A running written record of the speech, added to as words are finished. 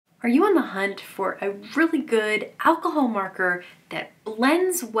Are you on the hunt for a really good alcohol marker that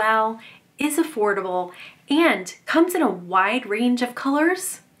blends well, is affordable, and comes in a wide range of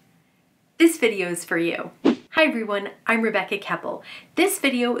colors? This video is for you. Hi everyone, I'm Rebecca Keppel. This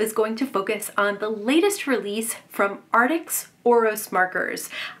video is going to focus on the latest release from Arrtx Pastel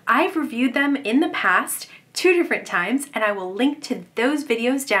Markers. I've reviewed them in the past 2 different times, and I will link to those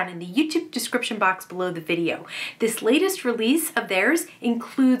videos down in the YouTube description box below the video. This latest release of theirs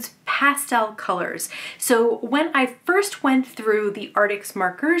includes pastel colors. So when I first went through the Arrtx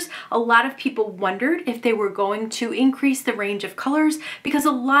markers, a lot of people wondered if they were going to increase the range of colors because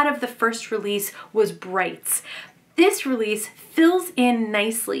a lot of the first release was brights. This release fills in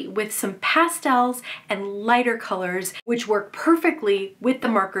nicely with some pastels and lighter colors, which work perfectly with the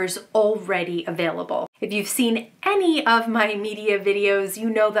markers already available. If you've seen any of my media videos, you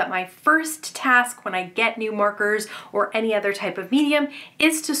know that my first task when I get new markers or any other type of medium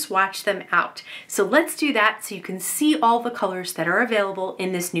is to swatch them out. So let's do that so you can see all the colors that are available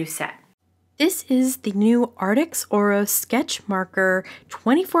in this new set. This is the new Arrtx Oro Sketch Marker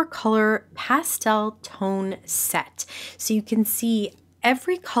 24 color pastel tone set. So you can see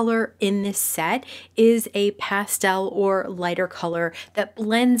every color in this set is a pastel or lighter color that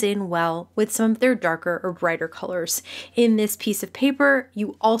blends in well with some of their darker or brighter colors. In this piece of paper,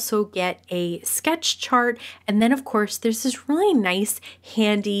 you also get a sketch chart, and then of course there's this really nice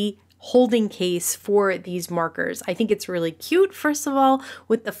handy holding case for these markers. I think it's really cute, first of all,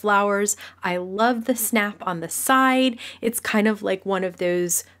 with the flowers. I love the snap on the side. It's kind of like one of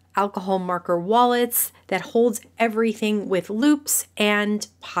those alcohol marker wallets that holds everything with loops and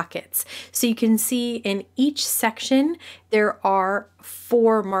pockets. So you can see in each section there are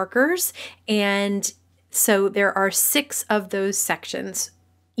 4 markers, and so there are 6 of those sections,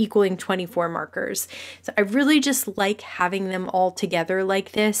 equaling 24 markers. So I really just like having them all together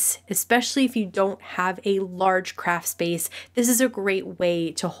like this, especially if you don't have a large craft space. This is a great way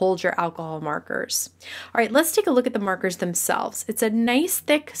to hold your alcohol markers. All right, let's take a look at the markers themselves. It's a nice,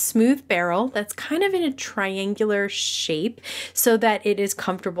 thick, smooth barrel that's kind of in a triangular shape so that it is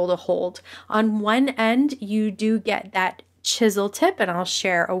comfortable to hold. On one end, you do get that chisel tip, and I'll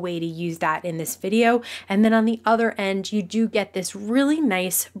share a way to use that in this video. And then on the other end, you do get this really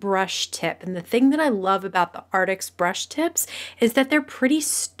nice brush tip. And the thing that I love about the Arrtx brush tips is that they're pretty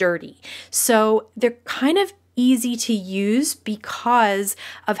sturdy. So they're kind of easy to use because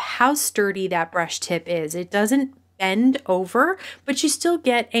of how sturdy that brush tip is. It doesn't bend over, but you still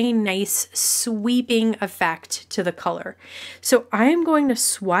get a nice sweeping effect to the color. So I am going to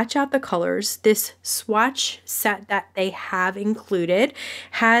swatch out the colors. This swatch set that they have included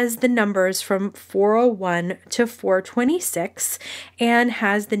has the numbers from 401 to 426 and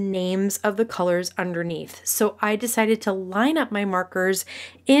has the names of the colors underneath. So I decided to line up my markers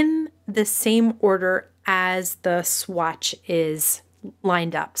in the same order as the swatch is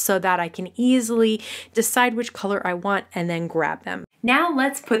lined up so that I can easily decide which color I want and then grab them. Now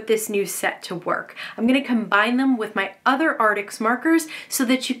let's put this new set to work. I'm going to combine them with my other Arrtx markers so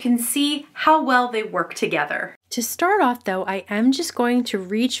that you can see how well they work together. To start off though, I am just going to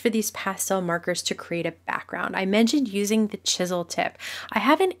reach for these pastel markers to create a background. I mentioned using the chisel tip. I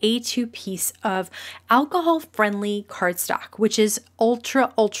have an A2 piece of alcohol-friendly cardstock, which is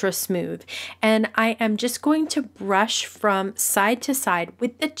ultra smooth. And I am just going to brush from side to side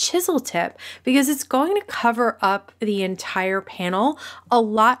with the chisel tip because it's going to cover up the entire panel a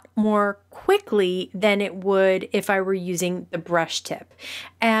lot more quickly than it would if I were using the brush tip.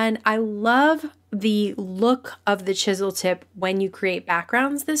 And I love the look of the chisel tip when you create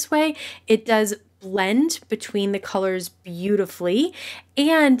backgrounds this way. It does blend between the colors beautifully,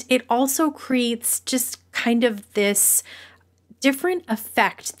 and it also creates just kind of this different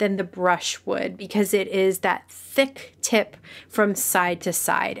effect than the brush would because it is that thick tip from side to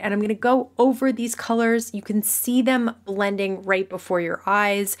side. And I'm going to go over these colors. You can see them blending right before your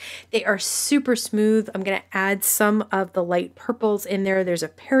eyes. They are super smooth. I'm going to add some of the light purples in there. There's a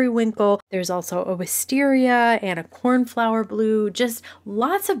periwinkle. There's also a wisteria and a cornflower blue. Just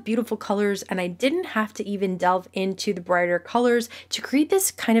lots of beautiful colors. And I didn't have to even delve into the brighter colors to create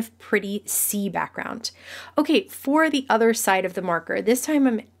this kind of pretty sea background. Okay, for the other side of the marker, this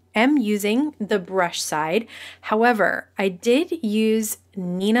time I'm using the brush side. However, I did use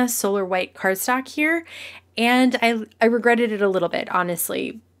Nina Solar White cardstock here, and I regretted it a little bit,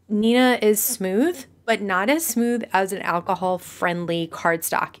 honestly. Nina is smooth, but not as smooth as an alcohol-friendly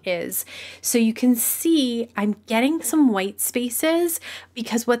cardstock is. So you can see I'm getting some white spaces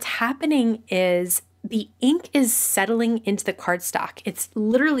because what's happening is the ink is settling into the cardstock. It's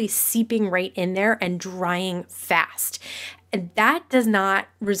literally seeping right in there and drying fast. and that does not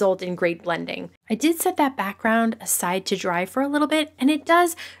result in great blending. I did set that background aside to dry for a little bit, and it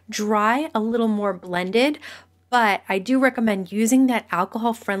does dry a little more blended, but I do recommend using that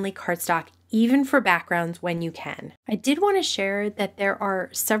alcohol-friendly cardstock even for backgrounds when you can. I did want to share that there are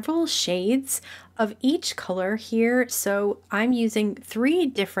several shades of each color here, so I'm using 3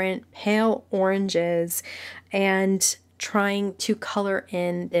 different pale oranges and trying to color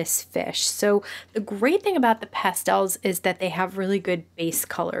in this fish. So the great thing about the pastels is that they have really good base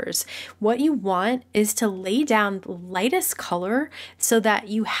colors. What you want is to lay down the lightest color so that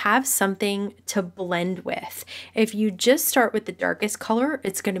you have something to blend with. If you just start with the darkest color,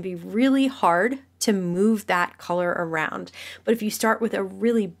 it's going to be really hard to move that color around. But if you start with a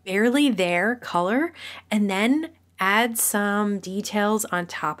really barely there color and then add some details on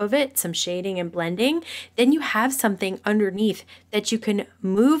top of it, some shading and blending, then you have something underneath that you can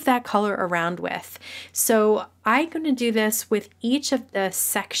move that color around with. So I'm going to do this with each of the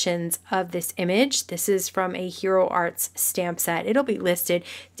sections of this image. This is from a Hero Arts stamp set. It'll be listed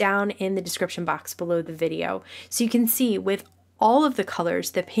down in the description box below the video. So you can see with all of the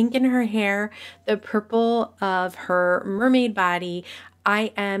colors, the pink in her hair, the purple of her mermaid body,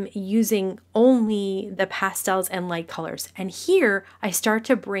 I am using only the pastels and light colors. And here I start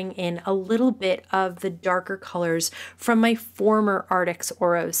to bring in a little bit of the darker colors from my former Arrtx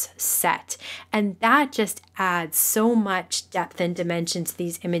Oros set. And that just adds so much depth and dimension to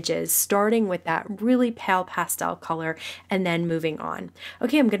these images, starting with that really pale pastel color and then moving on.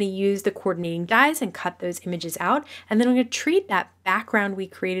 Okay, I'm going to use the coordinating dies and cut those images out. And then I'm going to treat that background we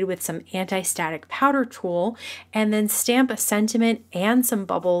created with some anti-static powder tool and then stamp a sentiment and some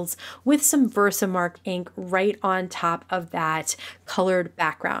bubbles with some Versamark ink right on top of that colored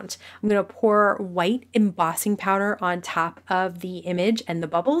background. I'm going to pour white embossing powder on top of the image and the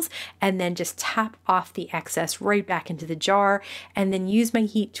bubbles and then just tap off the excess right back into the jar and then use my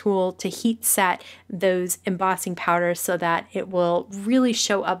heat tool to heat set those embossing powders so that it will really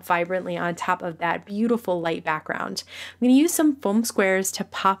show up vibrantly on top of that beautiful light background. I'm going to use some foam squares to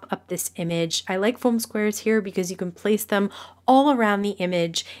pop up this image. I like foam squares here because you can place them all around the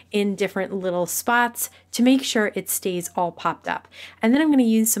image in different little spots to make sure it stays all popped up. And then I'm going to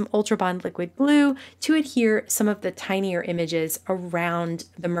use some Ultra Bond liquid glue to adhere some of the tinier images around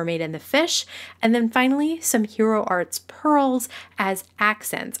the mermaid and the fish. And then finally, some Hero Arts pearls as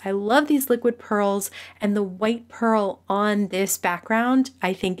accents. I love these liquid pearls, and the white pearl on this background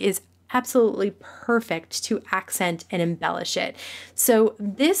I think is absolutely perfect to accent and embellish it. So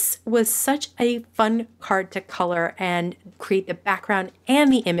this was such a fun card to color and create the background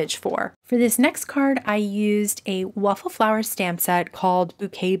and the image for. For this next card, I used a waffle flower stamp set called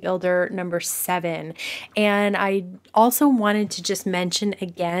Bouquet Builder number 7. And I also wanted to just mention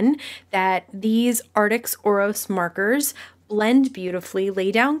again that these Arrtx Oros markers blend beautifully,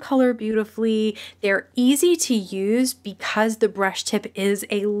 lay down color beautifully. They're easy to use because the brush tip is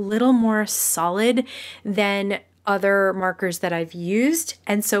a little more solid than other markers that I've used.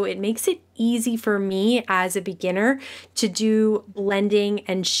 And so it makes it easy for me as a beginner to do blending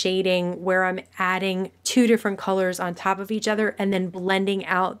and shading where I'm adding 2 different colors on top of each other and then blending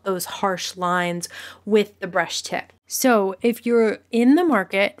out those harsh lines with the brush tip. So if you're in the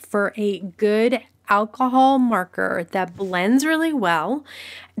market for a good alcohol marker that blends really well,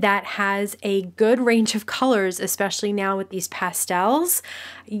 that has a good range of colors, especially now with these pastels,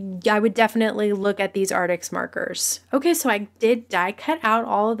 I would definitely look at these Arrtx markers. Okay, so I did die cut out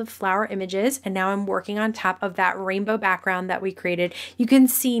all of the flower images, and now I'm working on top of that rainbow background that we created. You can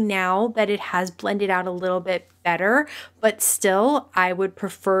see now that it has blended out a little bit better, but still I would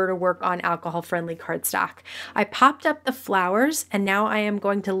prefer to work on alcohol-friendly cardstock. I popped up the flowers, and now I am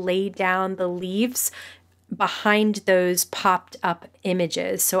going to lay down the leaves behind those popped up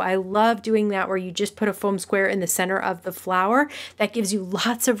images. So I love doing that where you just put a foam square in the center of the flower. That gives you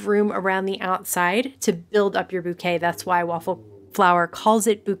lots of room around the outside to build up your bouquet. That's why Waffle Flower calls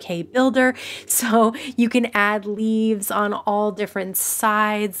it Bouquet Builder. So you can add leaves on all different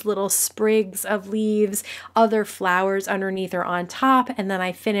sides, little sprigs of leaves, other flowers underneath or on top. And then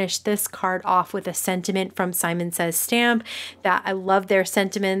I finished this card off with a sentiment from Simon Says Stamp that I love their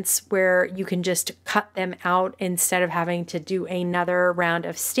sentiments where you can just cut them out instead of having to do another round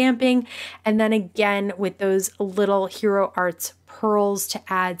of stamping. And then again with those little Hero Arts pearls to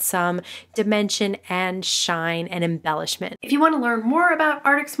add some dimension and shine and embellishment. If you want to learn more about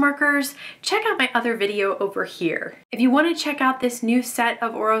Arrtx markers, check out my other video over here. If you want to check out this new set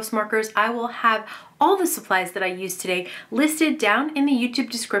of Oros markers, I will have all the supplies that I used today listed down in the YouTube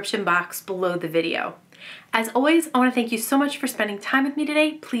description box below the video. As always, I want to thank you so much for spending time with me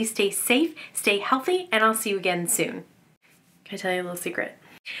today. Please stay safe, stay healthy, and I'll see you again soon. Can I tell you a little secret?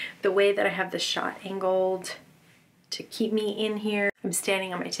 The way that I have the shot angled to keep me in here, I'm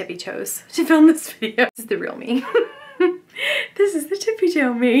standing on my tippy toes to film this video. This is the real me. This is the tippy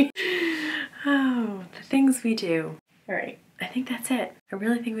toe me. Oh, the things we do. All right, I think that's it. I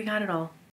really think we got it all.